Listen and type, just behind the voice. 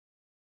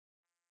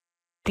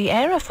The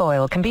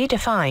aerofoil can be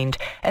defined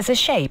as a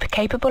shape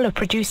capable of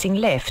producing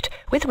lift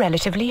with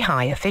relatively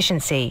high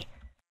efficiency.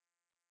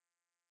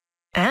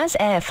 As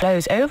air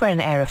flows over an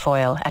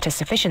aerofoil at a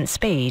sufficient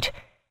speed,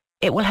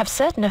 it will have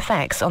certain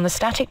effects on the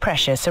static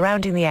pressure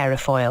surrounding the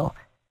aerofoil,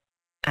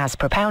 as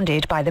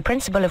propounded by the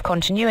principle of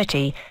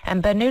continuity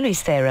and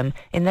Bernoulli's theorem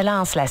in the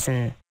last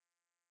lesson.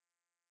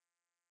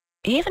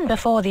 Even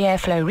before the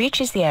airflow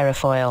reaches the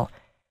aerofoil,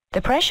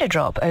 the pressure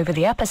drop over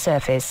the upper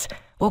surface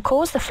will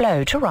cause the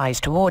flow to rise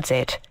towards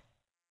it.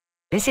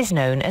 This is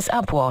known as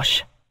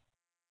upwash.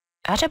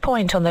 At a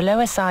point on the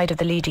lower side of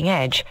the leading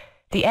edge,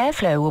 the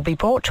airflow will be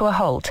brought to a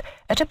halt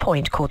at a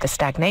point called the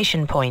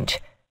stagnation point,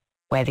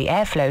 where the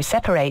airflow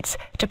separates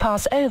to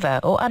pass over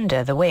or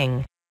under the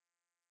wing.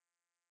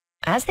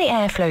 As the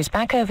air flows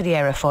back over the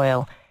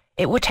aerofoil,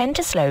 it will tend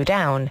to slow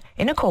down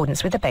in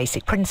accordance with the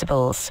basic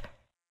principles,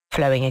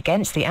 flowing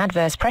against the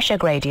adverse pressure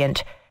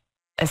gradient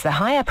as the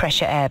higher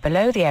pressure air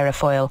below the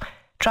aerofoil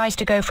tries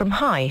to go from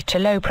high to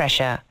low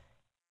pressure,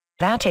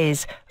 that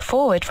is,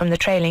 forward from the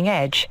trailing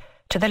edge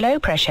to the low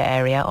pressure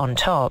area on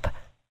top.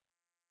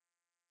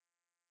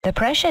 The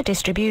pressure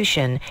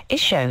distribution is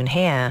shown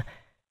here,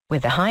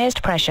 with the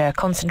highest pressure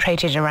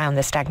concentrated around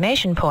the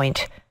stagnation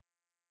point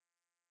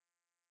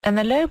and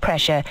the low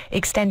pressure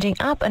extending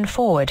up and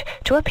forward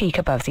to a peak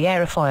above the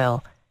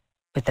aerofoil,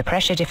 with the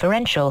pressure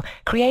differential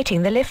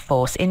creating the lift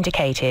force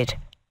indicated.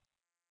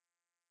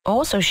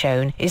 Also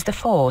shown is the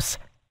force,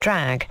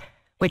 drag,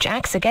 which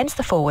acts against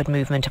the forward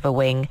movement of a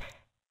wing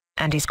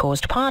and is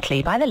caused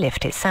partly by the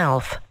lift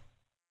itself.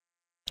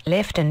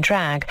 Lift and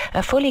drag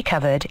are fully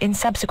covered in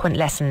subsequent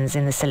lessons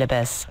in the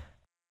syllabus.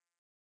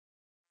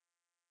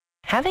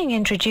 Having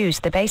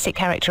introduced the basic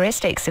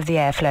characteristics of the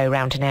airflow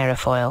round an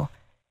aerofoil,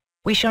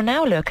 we shall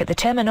now look at the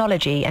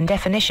terminology and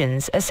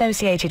definitions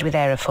associated with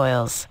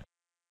aerofoils.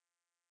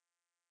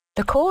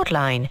 The chord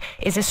line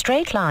is a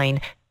straight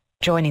line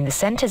joining the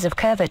centres of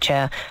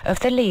curvature of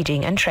the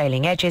leading and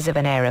trailing edges of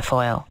an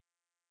aerofoil.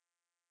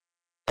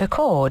 The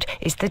chord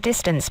is the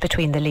distance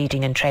between the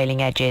leading and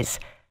trailing edges,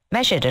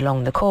 measured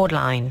along the chord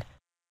line.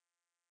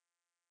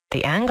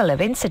 The angle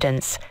of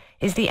incidence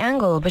is the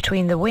angle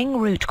between the wing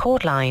root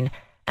chord line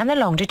and the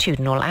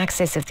longitudinal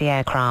axis of the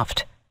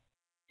aircraft.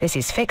 This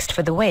is fixed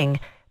for the wing,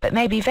 but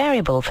may be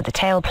variable for the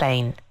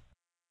tailplane.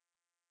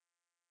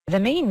 The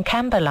mean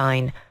camber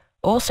line,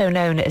 also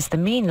known as the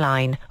mean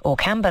line or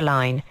camber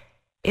line,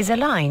 is a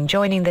line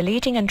joining the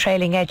leading and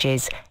trailing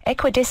edges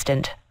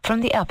equidistant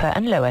from the upper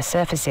and lower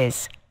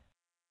surfaces.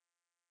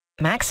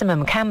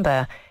 Maximum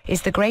camber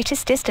is the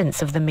greatest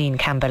distance of the mean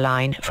camber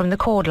line from the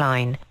chord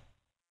line,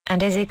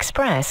 and is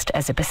expressed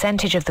as a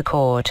percentage of the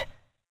chord,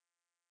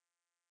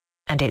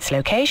 and its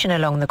location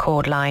along the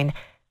chord line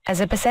as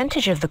a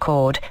percentage of the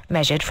chord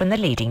measured from the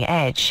leading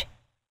edge.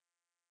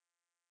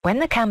 When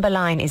the camber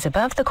line is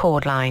above the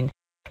chord line,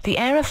 the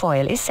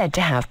aerofoil is said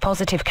to have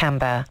positive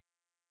camber,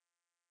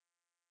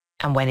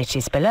 and when it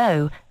is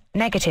below,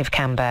 negative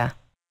camber.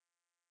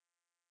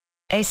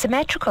 A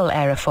symmetrical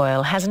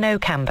aerofoil has no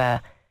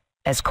camber,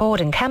 as chord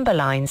and camber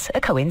lines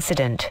are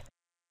coincident.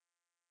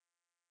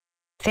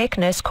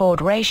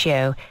 Thickness-chord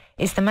ratio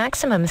is the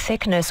maximum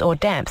thickness or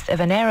depth of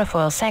an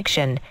aerofoil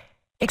section,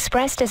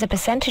 expressed as a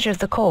percentage of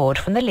the chord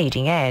from the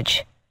leading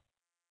edge.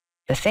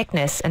 The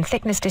thickness and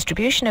thickness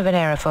distribution of an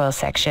aerofoil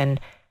section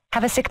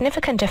have a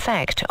significant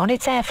effect on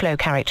its airflow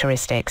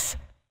characteristics.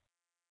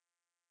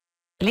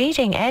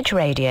 Leading edge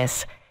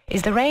radius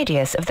is the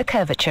radius of the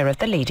curvature of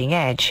the leading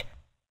edge,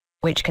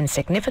 which can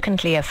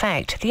significantly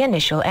affect the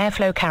initial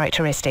airflow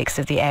characteristics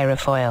of the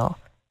aerofoil.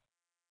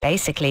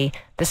 Basically,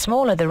 the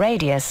smaller the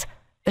radius,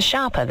 the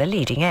sharper the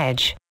leading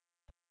edge.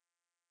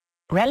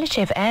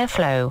 Relative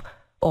airflow,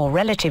 or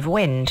relative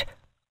wind,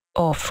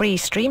 or free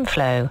stream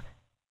flow,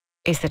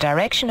 is the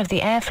direction of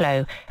the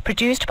airflow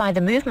produced by the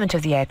movement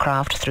of the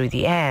aircraft through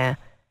the air,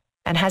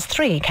 and has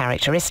three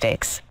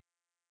characteristics.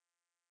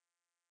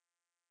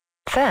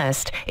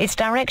 First, its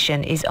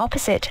direction is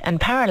opposite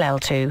and parallel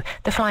to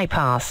the flight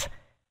path,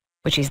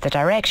 which is the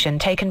direction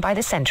taken by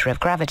the centre of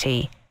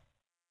gravity.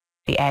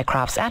 The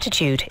aircraft's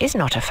attitude is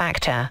not a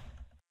factor.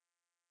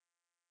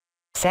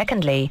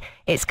 Secondly,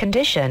 its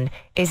condition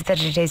is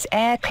that it is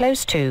air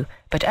close to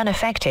but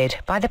unaffected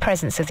by the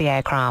presence of the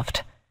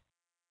aircraft.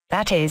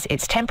 That is,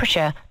 its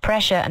temperature,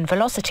 pressure and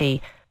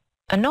velocity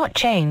are not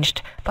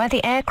changed by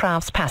the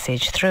aircraft's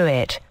passage through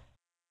it.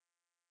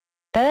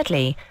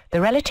 Thirdly,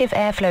 the relative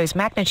airflow's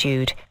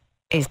magnitude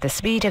is the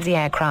speed of the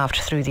aircraft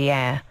through the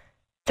air,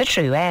 the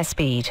true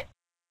airspeed.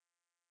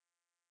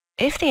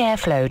 If the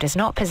airflow does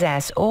not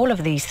possess all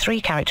of these three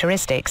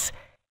characteristics,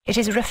 it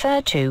is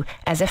referred to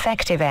as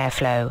effective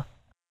airflow.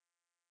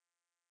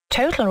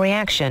 Total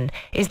reaction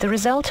is the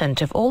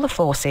resultant of all the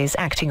forces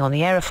acting on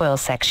the aerofoil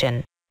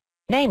section,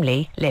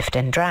 namely lift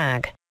and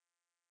drag.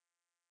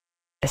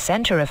 The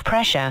centre of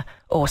pressure,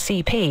 or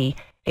CP,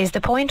 is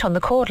the point on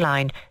the chord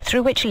line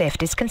through which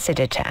lift is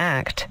considered to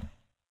act.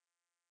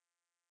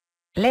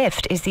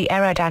 Lift is the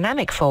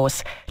aerodynamic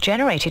force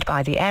generated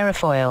by the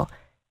aerofoil,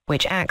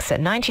 which acts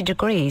at 90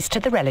 degrees to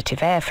the relative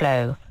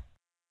airflow.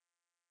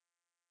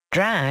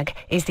 Drag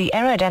is the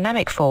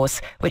aerodynamic force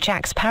which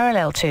acts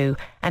parallel to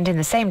and in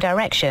the same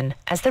direction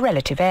as the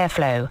relative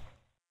airflow.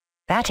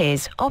 That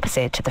is,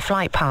 opposite to the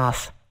flight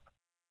path.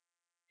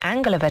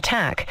 Angle of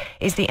attack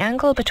is the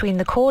angle between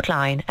the chord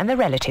line and the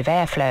relative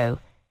airflow.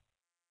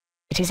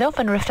 It is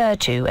often referred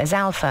to as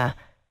alpha,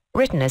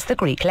 written as the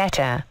Greek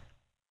letter.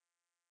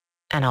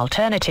 An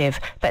alternative,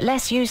 but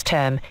less used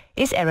term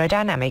is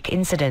aerodynamic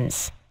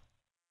incidence.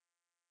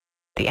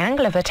 The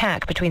angle of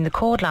attack between the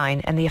chord line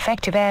and the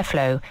effective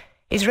airflow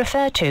is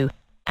referred to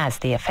as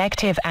the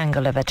effective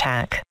angle of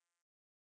attack.